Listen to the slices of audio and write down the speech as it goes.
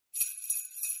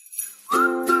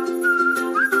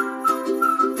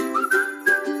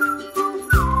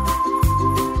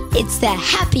It's the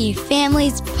Happy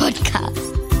Families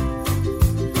Podcast.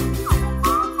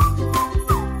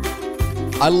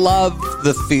 I love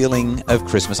the feeling of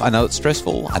Christmas. I know it's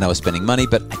stressful. I know it's spending money,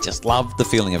 but I just love the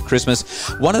feeling of Christmas.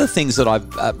 One of the things that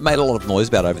I've made a lot of noise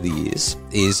about over the years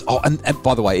is, and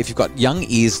by the way, if you've got young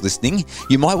ears listening,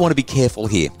 you might want to be careful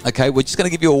here, okay? We're just going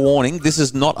to give you a warning. This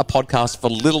is not a podcast for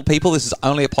little people. This is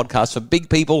only a podcast for big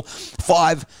people.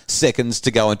 5 seconds to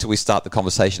go until we start the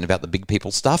conversation about the big people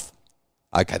stuff.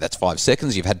 Okay, that's 5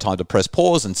 seconds. You've had time to press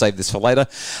pause and save this for later.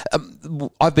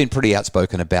 I've been pretty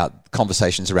outspoken about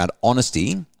conversations around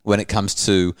honesty when it comes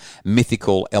to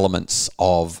mythical elements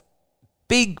of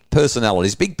big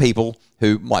personalities, big people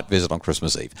who might visit on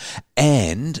Christmas Eve.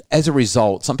 And as a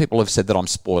result, some people have said that I'm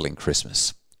spoiling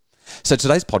Christmas. So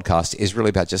today's podcast is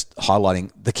really about just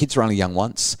highlighting the kids are only young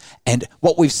once. And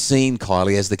what we've seen,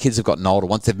 Kylie, as the kids have gotten older,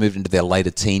 once they've moved into their later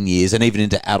teen years and even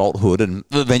into adulthood and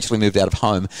eventually moved out of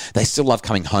home, they still love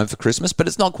coming home for Christmas, but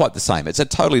it's not quite the same. It's a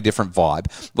totally different vibe.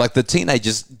 Like the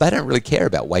teenagers, they don't really care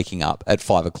about waking up at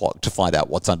 5 o'clock to find out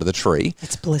what's under the tree.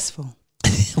 It's blissful.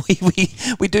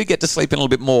 We do get to sleep in a little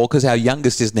bit more because our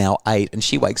youngest is now 8 and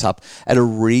she wakes up at a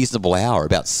reasonable hour,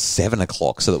 about 7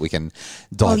 o'clock, so that we can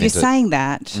dive into. Well, you're saying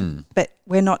that, but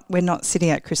we're not sitting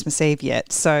at Christmas Eve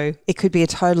yet, so it could be a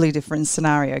totally different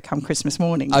scenario come Christmas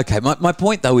morning. Okay, my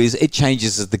point though is it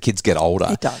changes as the kids get older.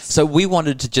 It does. So we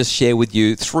wanted to just share with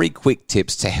you 3 quick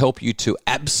tips to help you to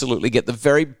absolutely get the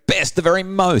very best, the very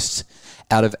most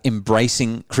out of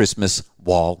embracing Christmas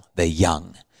while they're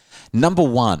young. Number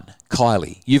 1,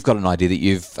 Kylie, you've got an idea that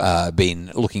you've been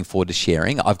looking forward to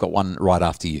sharing. I've got one right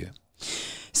after you.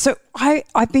 So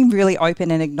I've been really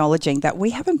open and acknowledging that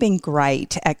we haven't been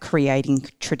great at creating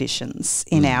traditions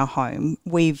in our home.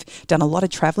 We've done a lot of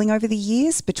travelling over the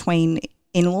years between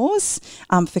in-laws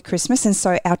for Christmas, and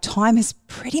so our time has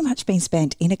pretty much been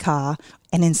spent in a car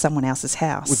and in someone else's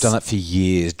house. We've done it for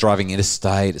years, driving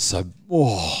interstate. And so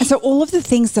all of the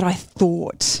things that I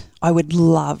thought I would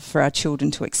love for our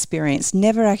children to experience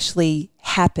never actually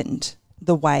happened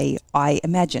the way I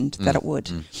imagined that it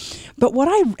would. But what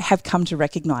I have come to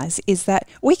recognise is that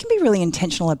we can be really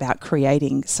intentional about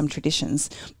creating some traditions,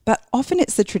 but often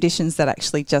it's the traditions that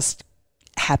actually just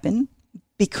happen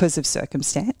because of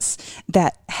circumstance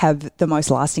that have the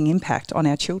most lasting impact on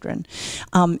our children.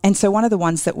 And so one of the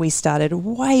ones that we started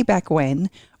way back when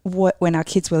our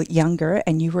kids were younger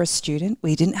and you were a student,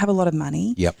 we didn't have a lot of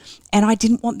money. Yep. And I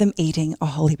didn't want them eating a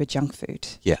whole heap of junk food.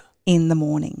 Yeah. In the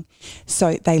morning.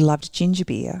 So they loved ginger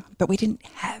beer, but we didn't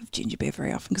have ginger beer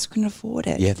very often because we couldn't afford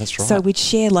it. Yeah, that's right. So we'd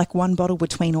share like one bottle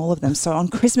between all of them. So on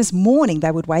Christmas morning,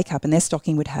 they would wake up and their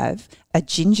stocking would have a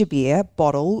ginger beer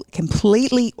bottle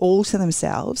completely all to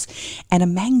themselves and a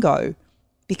mango,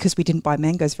 because we didn't buy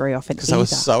mangoes very often because they were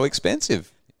so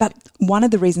expensive. But one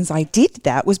of the reasons I did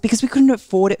that was because we couldn't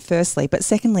afford it, firstly, but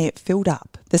secondly, it filled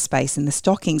up the space in the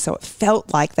stocking. So it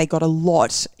felt like they got a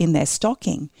lot in their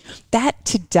stocking. That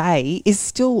today is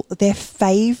still their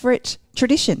favourite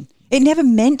tradition. It never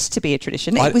meant to be a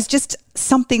tradition. It was just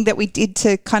something that we did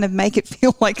to kind of make it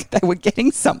feel like they were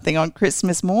getting something on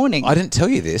Christmas morning. I didn't tell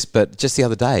you this, but just the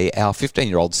other day, our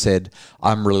 15-year-old said,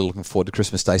 I'm really looking forward to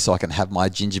Christmas Day so I can have my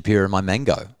ginger beer and my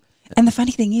mango. And the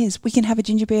funny thing is, we can have a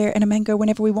ginger beer and a mango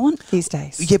whenever we want these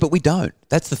days. Yeah, but we don't.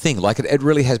 That's the thing. Like it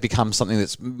really has become something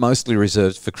that's mostly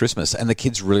reserved for Christmas, and the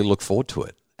kids really look forward to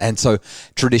it. And so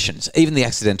traditions, even the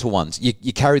accidental ones,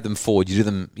 you carry them forward, you do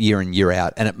them year in, year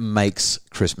out, and it makes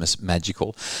Christmas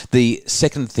magical. The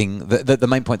second thing, the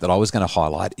main point that I was going to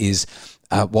highlight is,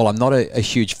 while I'm not a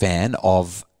huge fan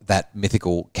of that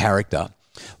mythical character,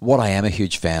 what I am a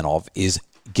huge fan of is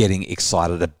getting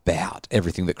excited about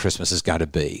everything that Christmas is going to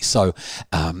be. So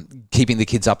keeping the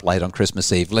kids up late on Christmas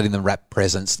Eve, letting them wrap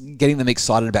presents, getting them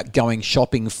excited about going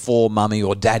shopping for mummy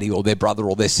or daddy or their brother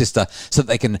or their sister so that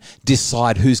they can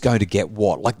decide who's going to get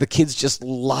what. Like the kids just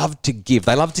love to give.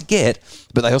 They love to get,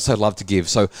 but they also love to give.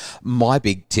 So my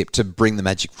big tip to bring the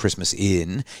magic of Christmas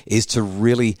in is to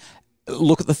really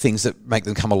look at the things that make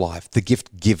them come alive. The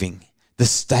gift giving, the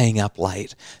staying up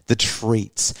late, the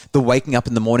treats, the waking up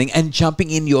in the morning and jumping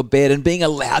in your bed and being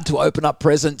allowed to open up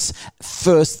presents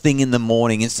first thing in the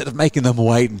morning instead of making them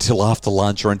wait until after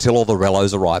lunch or until all the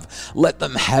rellos arrive. Let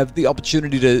them have the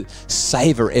opportunity to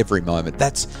savor every moment.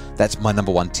 That's my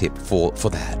number 1 tip for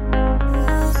that.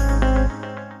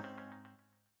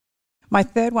 My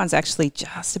third one's actually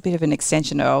just a bit of an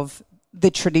extension of the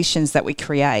traditions that we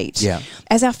create. Yeah.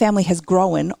 As our family has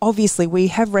grown, obviously we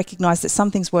have recognised that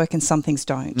some things work and some things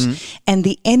don't. And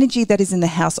the energy that is in the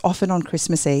house often on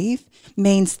Christmas Eve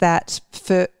means that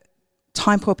for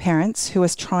time poor parents who are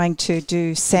trying to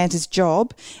do Santa's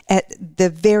job at the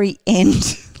very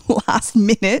end last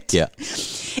minute,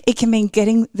 It can mean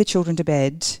getting the children to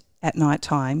bed at night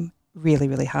time really,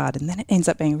 really hard. And then it ends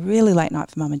up being a really late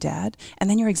night for mum and dad. And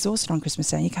then you're exhausted on Christmas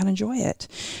Day and you can't enjoy it.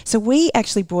 So we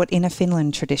actually brought in a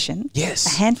Finland tradition a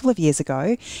handful of years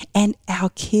ago, and our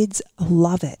kids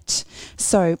love it.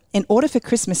 So in order for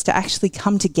Christmas to actually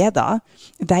come together,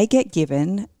 they get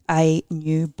given a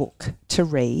new book to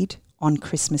read on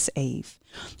Christmas Eve.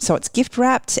 So it's gift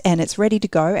wrapped and it's ready to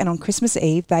go. And on Christmas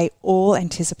Eve, they all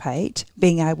anticipate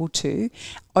being able to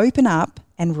open up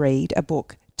and read a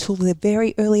book till the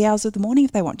very early hours of the morning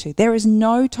if they want to. There is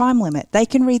no time limit. They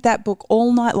can read that book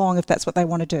all night long if that's what they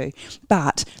want to do,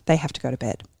 but they have to go to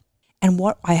bed. And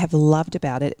what I have loved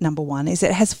about it, number one, is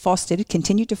it has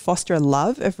continued to foster a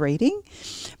love of reading,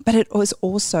 but it was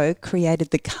also created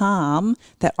the calm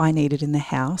that I needed in the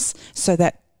house so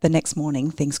that the next morning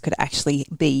things could actually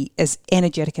be as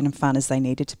energetic and fun as they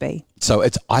needed to be. So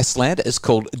it's Iceland. It's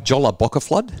called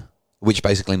Jólabókaflóð, which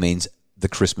basically means the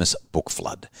Christmas book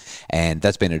flood. And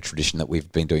that's been a tradition that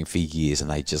we've been doing for years, and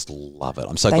they just love it.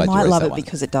 I'm so glad you raised that one. They might love it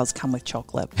because it does come with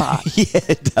chocolate, but yeah,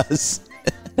 it does.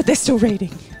 But they're still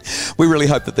reading. We really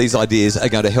hope that these ideas are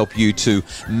going to help you to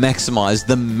maximise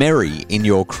the merry in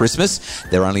your Christmas.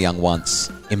 They're only young once.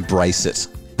 Embrace it.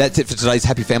 That's it for today's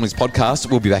Happy Families podcast.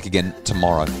 We'll be back again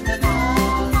tomorrow.